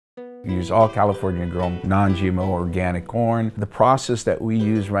We use all California-grown, non-GMO organic corn. The process that we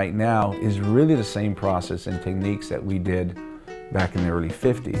use right now is really the same process and techniques that we did back in the early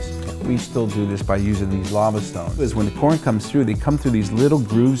 50s. We still do this by using these lava stones. Because when the corn comes through, they come through these little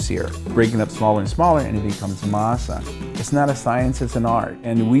grooves here, breaking up smaller and smaller, and it becomes masa. It's not a science, it's an art.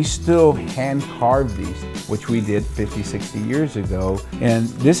 And we still hand carve these, which we did 50, 60 years ago. And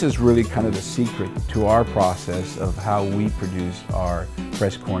this is really kind of the secret to our process of how we produce our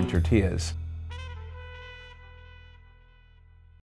fresh corn tortillas.